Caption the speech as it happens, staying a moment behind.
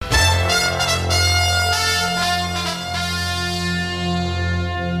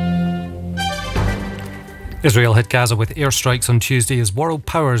Israel hit Gaza with airstrikes on Tuesday as world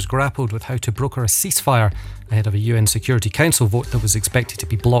powers grappled with how to broker a ceasefire ahead of a UN Security Council vote that was expected to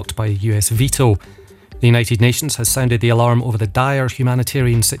be blocked by a US veto. The United Nations has sounded the alarm over the dire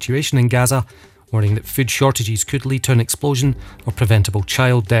humanitarian situation in Gaza, warning that food shortages could lead to an explosion or preventable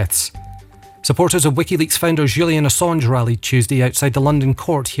child deaths. Supporters of WikiLeaks founder Julian Assange rallied Tuesday outside the London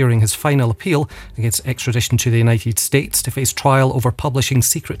court hearing his final appeal against extradition to the United States to face trial over publishing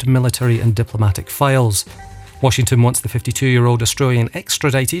secret military and diplomatic files. Washington wants the 52-year-old Australian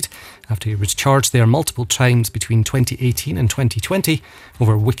extradited after he was charged there multiple times between 2018 and 2020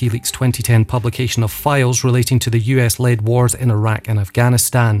 over WikiLeaks' 2010 publication of files relating to the US-led wars in Iraq and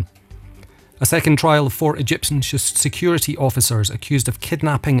Afghanistan. A second trial of 4 Egyptian security officers accused of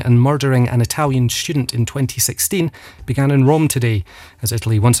kidnapping and murdering an Italian student in 2016 began in Rome today, as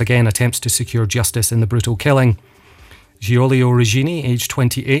Italy once again attempts to secure justice in the brutal killing. Giulio Regini, aged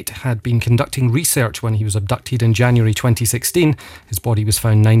 28, had been conducting research when he was abducted in January 2016. His body was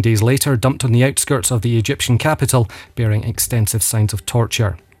found 9 days later, dumped on the outskirts of the Egyptian capital, bearing extensive signs of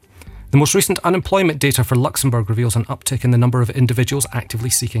torture. The most recent unemployment data for Luxembourg reveals an uptick in the number of individuals actively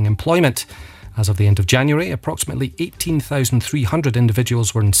seeking employment. As of the end of January, approximately 18,300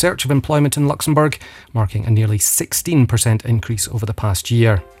 individuals were in search of employment in Luxembourg, marking a nearly 16% increase over the past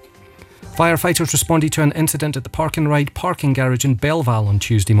year. Firefighters responded to an incident at the Park and Ride parking garage in Belval on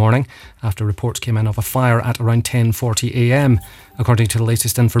Tuesday morning after reports came in of a fire at around 10:40am. According to the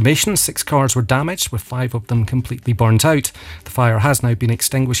latest information, 6 cars were damaged, with 5 of them completely burnt out. The fire has now been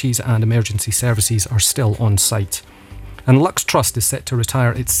extinguished and emergency services are still on site. And Lux Trust is set to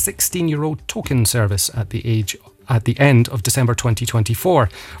retire its 16-year-old token service at the end of December 2024,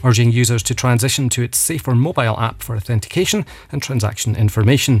 urging users to transition to its safer mobile app for authentication and transaction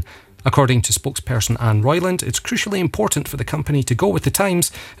information. According to spokesperson Anne Royland, it's crucially important for the company to go with the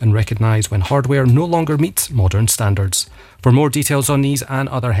times and recognise when hardware no longer meets modern standards. For more details on these and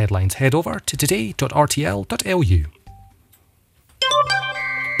other headlines, head over to today.rtl.lu.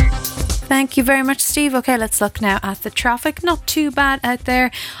 Thank you very much, Steve. Okay, let's look now at the traffic. Not too bad out there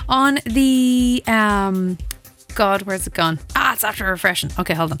on the... God, where's it gone? It's after refreshing.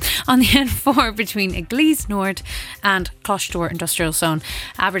 Okay, hold on. On the N4 between Eglise Nord and Clochtor Industrial Zone,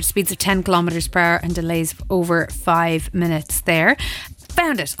 average speeds of 10 kilometres per hour and delays of over 5 minutes there.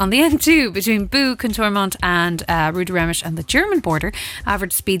 Found it on the N2 between Boo, Cantormont and Rue de Remish and the German border.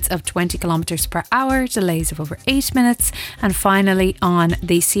 Average speeds of 20 kilometres per hour, delays of over 8 minutes. And finally on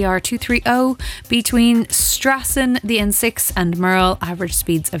the CR230 between Strassen, the N6 and Merle, average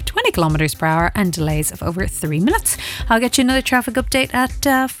speeds of 20 kilometres per hour and delays of over 3 minutes. I'll get you another traffic update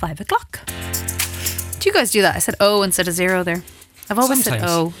at 5 o'clock. Do you guys do that? I said O instead of 0 there. I've always said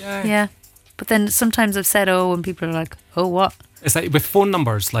O. Yeah. But then sometimes I've said O and people are like, oh, what? It's like with phone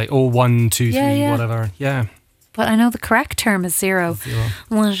numbers, like 0123, whatever. Yeah. But I know the correct term is 0.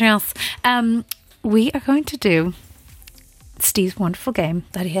 Well, yes. We are going to do Steve's wonderful game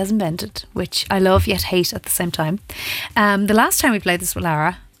that he has invented, which I love yet hate at the same time. The last time we played this with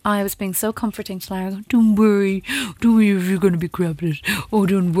Lara, I was being so comforting to Lara. Going, don't worry if you're going to be crapping it. Oh,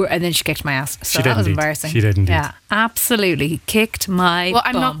 don't worry. And then she kicked my ass. So that was embarrassing. She did indeed. Yeah, absolutely. Kicked my Well,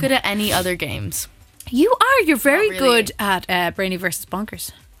 I'm not good at any other games. You are. You're very really good at Brainy versus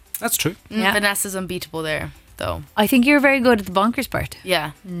Bonkers. That's true. Yeah. Vanessa's unbeatable there, though. I think you're very good at the Bonkers part.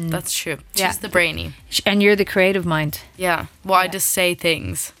 Yeah, that's true. She's the brainy. And you're the creative mind. Yeah. Well, I just say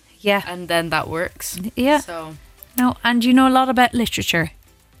things. Yeah. And then that works. Yeah. So. No, and you know a lot about literature.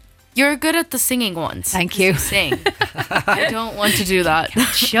 You're good at the singing ones. Thank you. Sing. I don't want to do that.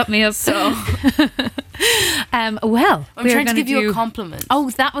 Shut me up. So. Well, I'm trying to give you a compliment. Oh,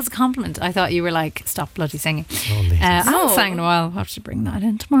 that was a compliment. I thought you were like, stop bloody singing. Oh, I haven't sang in a while. I'll have to bring that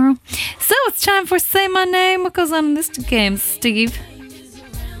in tomorrow. So it's time for Say My Name. What goes on in this game, Steve?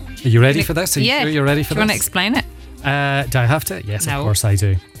 Are you ready for this? Are you sure you're ready for this? Do you want to this? explain it? Do I have to? Yes, No. Of course I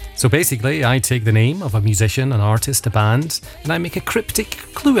do. So basically, I take the name of a musician, an artist, a band, and I make a cryptic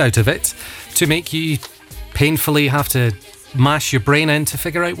clue out of it to make you painfully have to mash your brain in to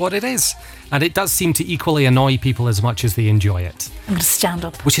figure out what it is. And it does seem to equally annoy people as much as they enjoy it. I'm going to stand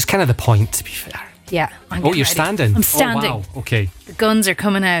up. Which is kind of the point, to be fair. Yeah. I'm you're ready. standing? I'm standing. Oh, wow. Okay. The guns are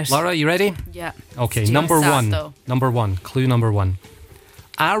coming out. Laura, you ready? Yeah. Okay, number one. Clue number 1.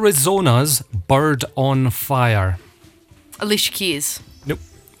 Arizona's bird on fire. Alicia Keys. Nope.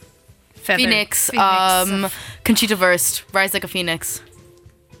 Phoenix. Conchita Wurst. Rise Like a Phoenix.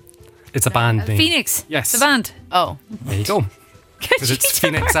 It's a band name. Phoenix. Yes. The band. Oh. There you go. Because it's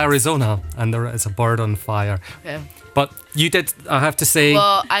Phoenix, Arizona, and there is a bird on fire. Okay. But you did, I have to say,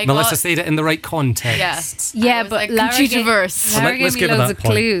 Well, Melissa said it in the right context. Yeah, but Lara Conchita Verse. Lara gave me loads of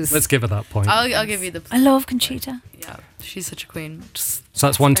clues. Let's give her that point. I'll give you the. I love Conchita. Yeah, she's such a queen. So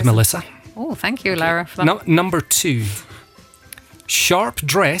that's one to Melissa. Oh, thank you, Lara. For that. Number 2.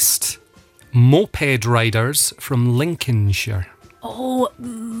 Sharp-dressed moped riders from Lincolnshire. Oh,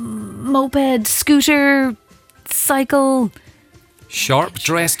 moped, scooter, cycle.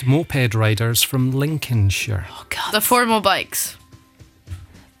 Sharp-dressed moped riders from Lincolnshire. Oh, God. The formal bikes.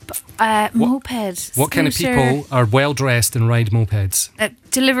 Moped. What kind of people are well-dressed and ride mopeds?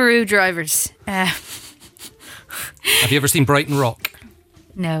 Deliveroo drivers. Have you ever seen Brighton Rock?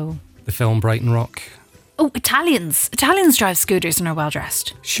 No. The film Brighton Rock? Oh, Italians. Italians drive scooters and are well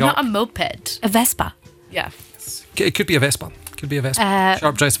dressed. Not a moped. A Vespa. Yeah. It could be a Vespa.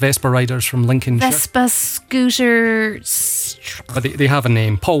 Sharp-dressed Vespa riders from Lincolnshire. Vespa scooter. But they have a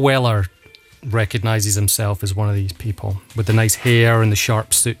name. Paul Weller recognises himself as one of these people with the nice hair and the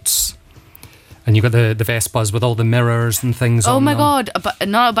sharp suits. And you've got the Vespas with all the mirrors and things on them. Oh my God.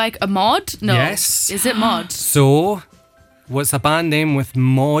 Not a bike, a mod? No. Yes. Is it mod? So, what's a band name with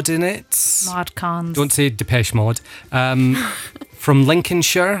mod in it? Mod cons. Don't say Depeche Mod. From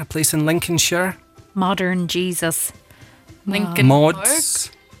Lincolnshire, a place in Lincolnshire. Modern Jesus. Lincoln Mods.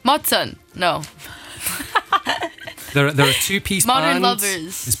 Modson. No. They're a two-piece Modern band.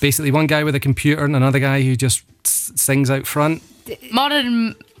 Lovers. It's basically one guy with a computer and another guy who just sings out front.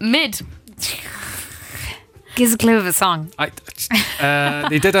 Modern Mid. Give us a clue of a song.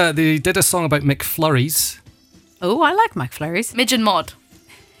 They did a song about McFlurries. Oh, I like McFlurries. Midge and Mod.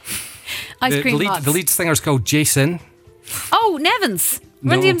 Ice cream mods. The lead singer's called Jason. Oh, Nevins.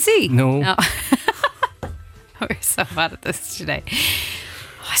 Run No, DMC. no. We're so bad at this today.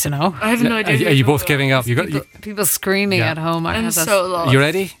 I don't know. I have no idea. Are you both giving up? People screaming Yeah. at home. I'm so lost. You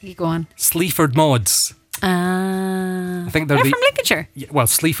ready? You go on. Sleaford Mods. I think they're from Lincolnshire. Yeah, well,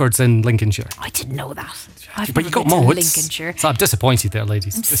 Sleaford's in Lincolnshire. I didn't know that. But you got mods. Lincolnshire. So I'm disappointed there,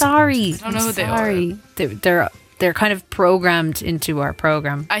 ladies. I'm sorry. I don't know who they are. They're kind of programmed into our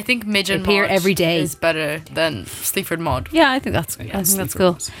program. I think Midge and appear Mod every day. is better than Sleaford Mod. Yeah, I think that's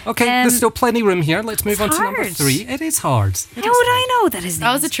cool. Okay, there's still plenty room here. Let's move on to number hard. 3. It is hard. How would I know that his name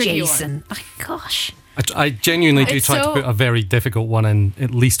That was a is tricky Jason? Oh, gosh. I genuinely do It's try to so- put a very difficult one in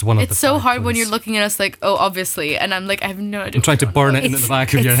at least one of the It's so five hard when clues. you're looking at us like, oh, obviously, and I'm like, I have no idea. I'm trying to burn it into the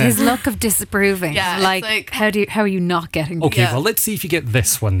back of your head. It's his look of disapproving. Yeah, it's like, how are you not getting Okay, Yeah. well, let's see if you get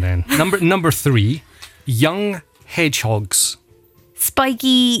this one then. Number 3, young hedgehogs.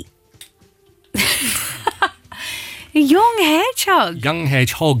 spiky young hedgehog? Young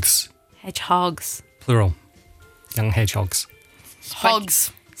hedgehogs, Hedgehogs. plural. Young hedgehogs.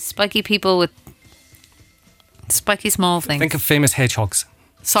 Hogs. Spiky people with spiky small things. Think of famous hedgehogs.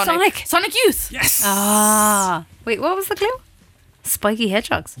 Sonic Youth. Yes. Wait, what was the clue? Spiky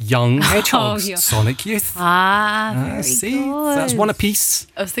hedgehogs. Young hedgehogs. yeah. Sonic Youth. Very See, good. that's one apiece.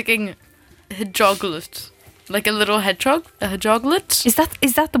 I was thinking hedgehoglet. Like a little hedgehog? A hedgehoglet? Is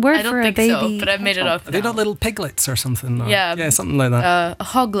that the word I don't for think a baby? so, but I've made it up. Are they not little piglets or something? Or- Yeah. Yeah, something like that. A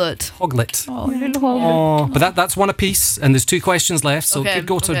hoglet. Hoglet. Oh, little hog. Oh, but that's one apiece, and there's 2 questions left, so Okay, it could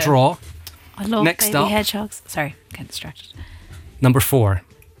go to a okay. draw. I love Next baby up. hedgehogs. Sorry, getting distracted. Number 4,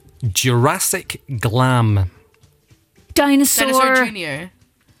 Jurassic Glam. Dinosaur. Dinosaur Jr.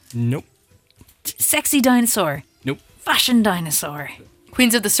 Nope. Sexy dinosaur. Nope. Fashion dinosaur.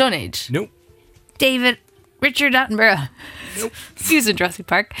 Queens of the Stone Age. Nope. Richard Attenborough. Nope. Susan Jurassic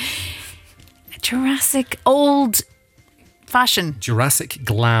Park. Jurassic old fashion. Jurassic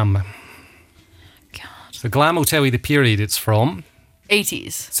Glam. God. So Glam will tell you the period it's from. 80s.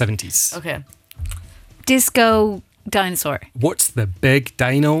 70s. Okay. Disco dinosaur. What's the big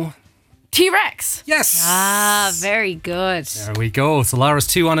dino? T-Rex. Yes. Very good. There we go. So Lara's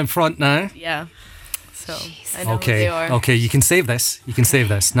 2-1 in front now. Yeah. So I know Okay. who they are. Okay, you can save this.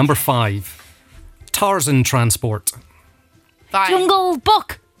 Number 5, Tarzan Transport. Vine. Jungle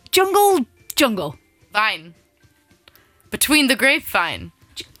book. Jungle. Vine. Between the grapevine.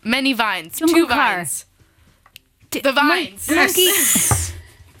 Many vines. Jungle 2 car. vines. The vines. Monkey.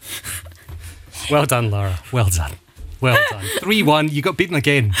 Well done, Lara. Well done. 3-1. You got beaten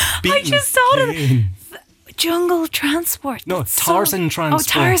again. I just thought of again. Jungle transport. No, That's Tarzan Transport. Oh,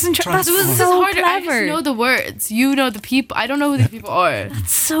 Tarzan Transport. This That's is so harder. I just clever. know the words. You know the people. I don't know who these people are.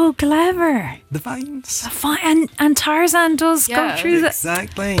 So clever. The vines. And Tarzan does Yeah. go through the.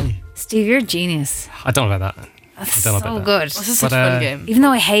 Exactly. Steve, you're a genius. I don't know about that. That's I don't know so about good. This is such But, a fun game. Even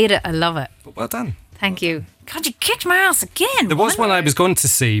though I hate it, I love it. But well done. Thank you. God, you kicked my ass again. There was one I was going to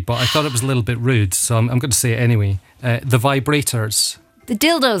say, but I thought it was a little bit rude, so I'm going to say it anyway. The vibrators. The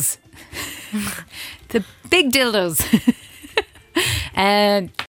dildos. The big dildos.